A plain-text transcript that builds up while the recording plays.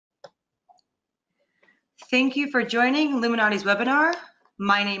Thank you for joining Luminati's webinar.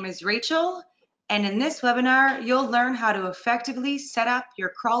 My name is Rachel, and in this webinar, you'll learn how to effectively set up your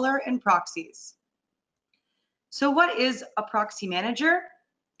crawler and proxies. So what is a proxy manager?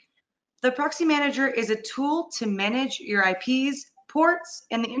 The proxy manager is a tool to manage your IPs, ports,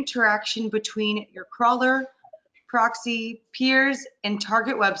 and the interaction between your crawler, proxy, peers, and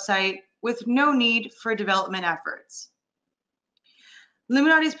target website with no need for development efforts.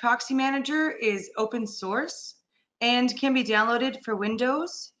 Luminati's Proxy Manager is open source and can be downloaded for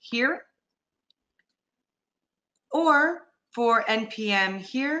Windows here, or for NPM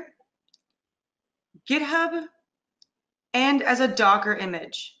here, GitHub, and as a Docker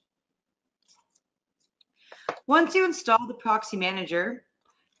image. Once you install the Proxy Manager,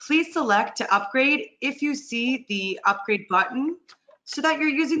 please select to upgrade if you see the upgrade button so that you're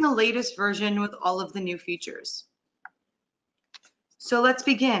using the latest version with all of the new features. So let's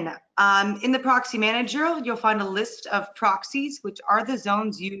begin. In the Proxy Manager, you'll find a list of proxies, which are the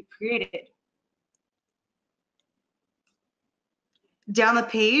zones you created. Down the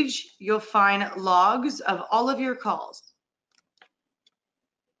page, you'll find logs of all of your calls.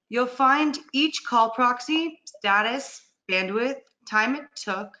 You'll find each call proxy, status, bandwidth, time it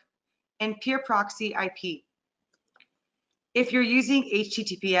took, and peer proxy IP. If you're using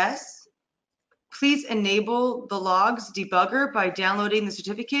HTTPS, please enable the logs debugger by downloading the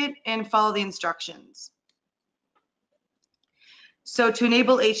certificate and follow the instructions. So to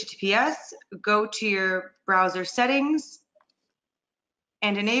enable HTTPS, go to your browser settings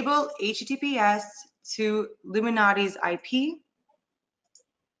and enable HTTPS to Luminati's IP.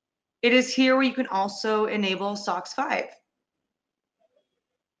 It is here where you can also enable SOCKS5.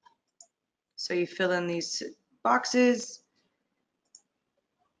 So you fill in these boxes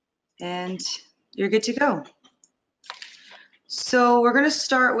and you're good to go. So we're going to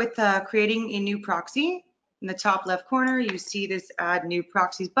start with creating a new proxy. In the top left corner, you see this Add New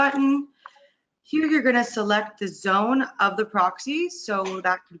Proxies button. Here you're going to select the zone of the proxy. So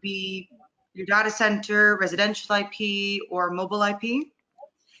that could be your data center, residential IP, or mobile IP.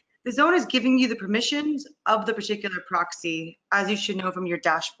 The zone is giving you the permissions of the particular proxy, as you should know from your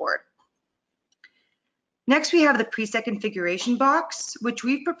dashboard. Next, we have the preset configuration box, which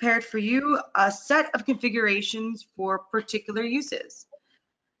we've prepared for you a set of configurations for particular uses.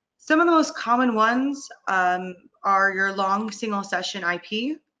 Some of the most common ones are your long single session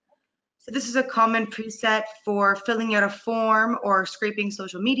IP. So this is a common preset for filling out a form or scraping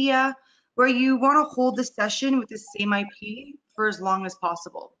social media, where you want to hold the session with the same IP for as long as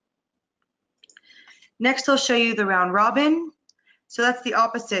possible. Next, I'll show you the round robin. So that's the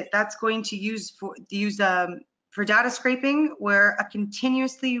opposite. That's going to use for data scraping, where a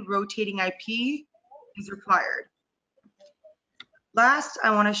continuously rotating IP is required. Last,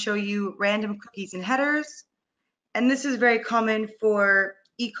 I want to show you random cookies and headers. And this is very common for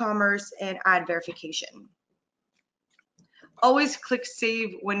e-commerce and ad verification. Always click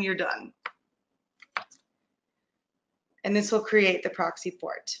save when you're done. And this will create the proxy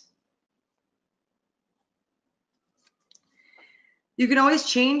port. You can always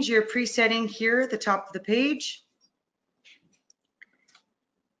change your presetting here at the top of the page.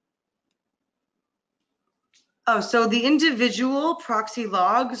 Oh, so the individual proxy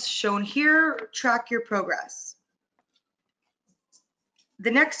logs shown here track your progress.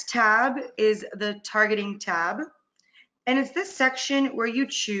 The next tab is the targeting tab, and it's this section where you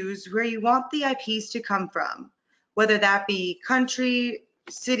choose where you want the IPs to come from, whether that be country,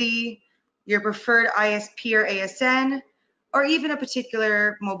 city, your preferred ISP or ASN, or even a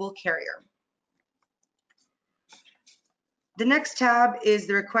particular mobile carrier. The next tab is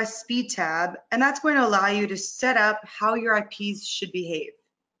the request speed tab, and that's going to allow you to set up how your IPs should behave.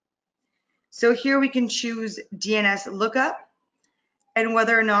 So here we can choose DNS lookup and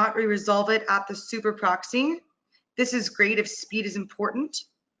whether or not we resolve it at the super proxy. This is great if speed is important.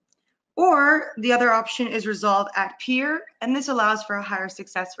 Or the other option is resolve at peer, and this allows for a higher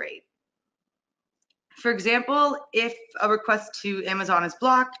success rate. For example, if a request to Amazon is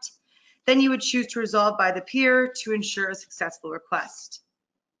blocked, then you would choose to resolve by the peer to ensure a successful request.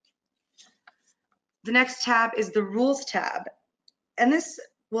 The next tab is the rules tab, and this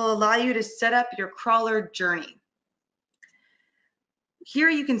will allow you to set up your crawler journey. Here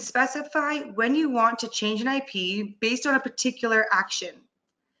you can specify when you want to change an IP based on a particular action.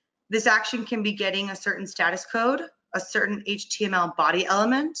 This action can be getting a certain status code, a certain HTML body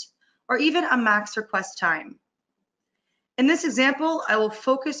element, or even a max request time. In this example, I will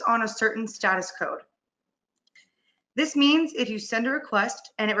focus on a certain status code. This means if you send a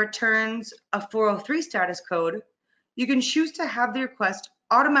request and it returns a 403 status code, you can choose to have the request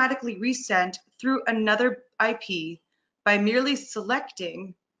automatically resent through another IP by merely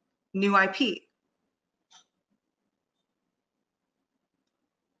selecting new IP.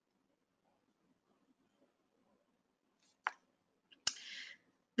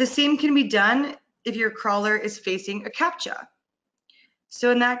 The same can be done if your crawler is facing a CAPTCHA.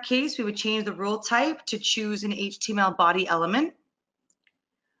 So in that case, we would change the rule type to choose an HTML body element.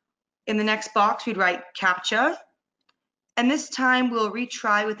 In the next box, we'd write CAPTCHA, and this time we'll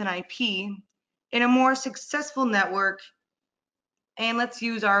retry with an IP in a more successful network, and let's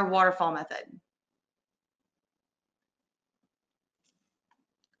use our waterfall method.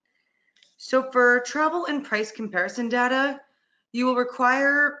 So for travel and price comparison data, you will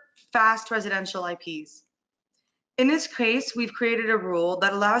require fast residential IPs. In this case, we've created a rule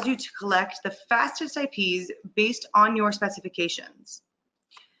that allows you to collect the fastest IPs based on your specifications.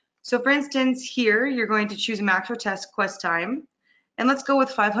 So for instance, here you're going to choose a max request time, and let's go with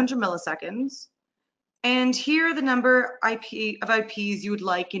 500 milliseconds. And here are the number of IPs you would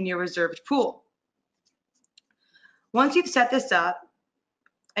like in your reserved pool. Once you've set this up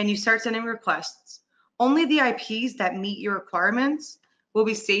and you start sending requests, only the IPs that meet your requirements will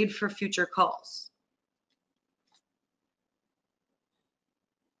be saved for future calls.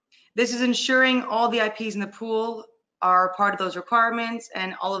 This is ensuring all the IPs in the pool are part of those requirements,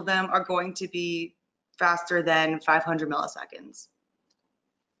 and all of them are going to be faster than 500 milliseconds.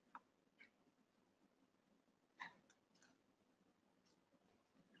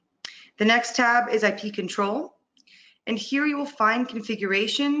 The next tab is IP control, and here you will find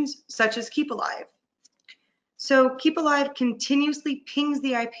configurations such as keep alive. So keep alive continuously pings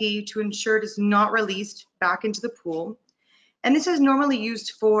the IP to ensure it is not released back into the pool. And this is normally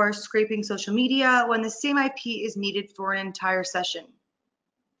used for scraping social media when the same IP is needed for an entire session.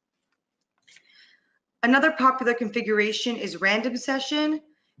 Another popular configuration is random session,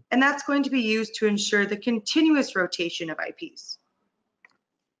 and that's going to be used to ensure the continuous rotation of IPs.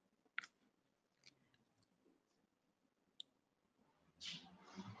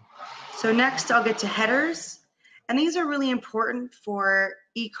 So next I'll get to headers, and these are really important for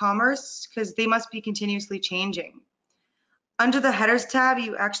e-commerce because they must be continuously changing. Under the headers tab,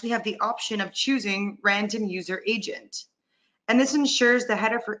 you actually have the option of choosing random user agent. And this ensures the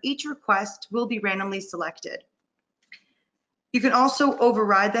header for each request will be randomly selected. You can also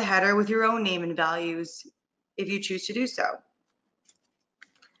override the header with your own name and values if you choose to do so.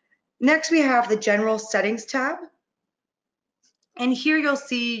 Next, we have the general settings tab. And here you'll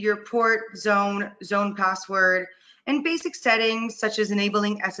see your port, zone password, and basic settings such as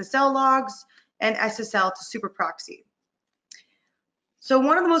enabling SSL logs and SSL to super proxy. So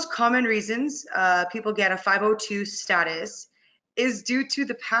one of the most common reasons people get a 502 status is due to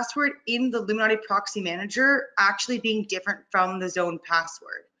the password in the Luminati Proxy Manager actually being different from the zone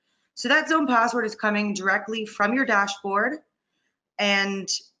password. So that zone password is coming directly from your dashboard, and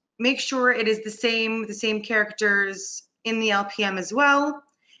make sure it is the same characters in the LPM as well,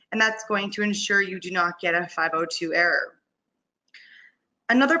 and that's going to ensure you do not get a 502 error.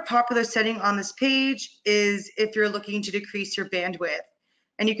 Another popular setting on this page is if you're looking to decrease your bandwidth.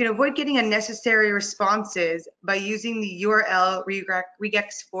 And you can avoid getting unnecessary responses by using the URL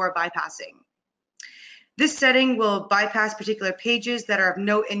regex for bypassing. This setting will bypass particular pages that are of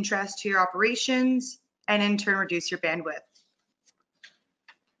no interest to your operations and in turn reduce your bandwidth.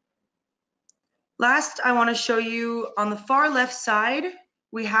 Last, I want to show you on the far left side,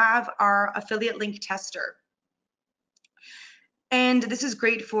 we have our affiliate link tester. And this is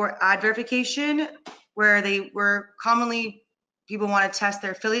great for ad verification, where commonly people want to test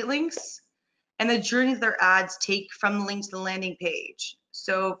their affiliate links and the journey their ads take from the link to the landing page.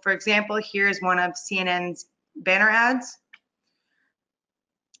 So for example, here's one of CNN's banner ads.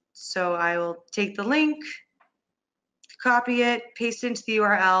 So I will take the link, copy it, paste it into the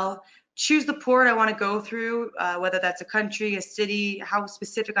URL, choose the port I want to go through, whether that's a country, a city, how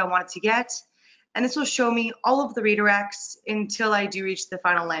specific I want it to get. And this will show me all of the redirects until I do reach the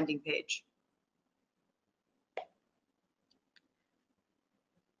final landing page.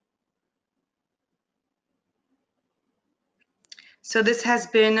 So this has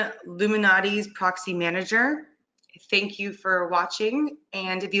been Luminati's Proxy Manager. Thank you for watching.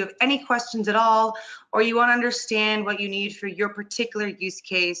 And if you have any questions at all, or you want to understand what you need for your particular use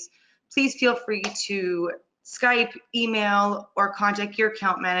case, please feel free to Skype, email, or contact your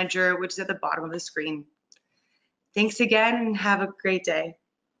account manager, which is at the bottom of the screen. Thanks again and have a great day.